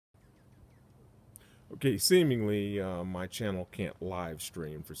Okay, seemingly my channel can't live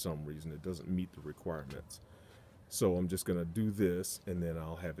stream for some reason. It doesn't meet the requirements. So I'm just going to do this and then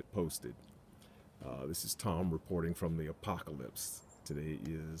I'll have it posted. This is Tom reporting from the apocalypse. Today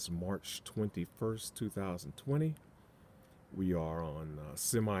is March 21st, 2020. We are on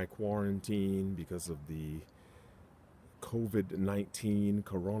semi-quarantine because of the COVID-19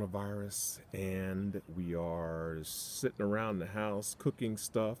 coronavirus, and we are sitting around the house cooking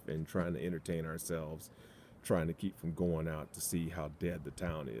stuff and trying to entertain ourselves, trying to keep from going out to see how dead the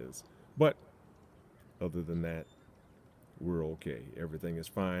town is. But other than that, we're okay. Everything is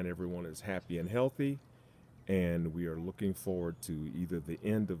fine. Everyone is happy and healthy, and we are looking forward to either the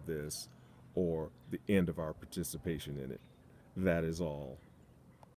end of this or the end of our participation in it. That is all.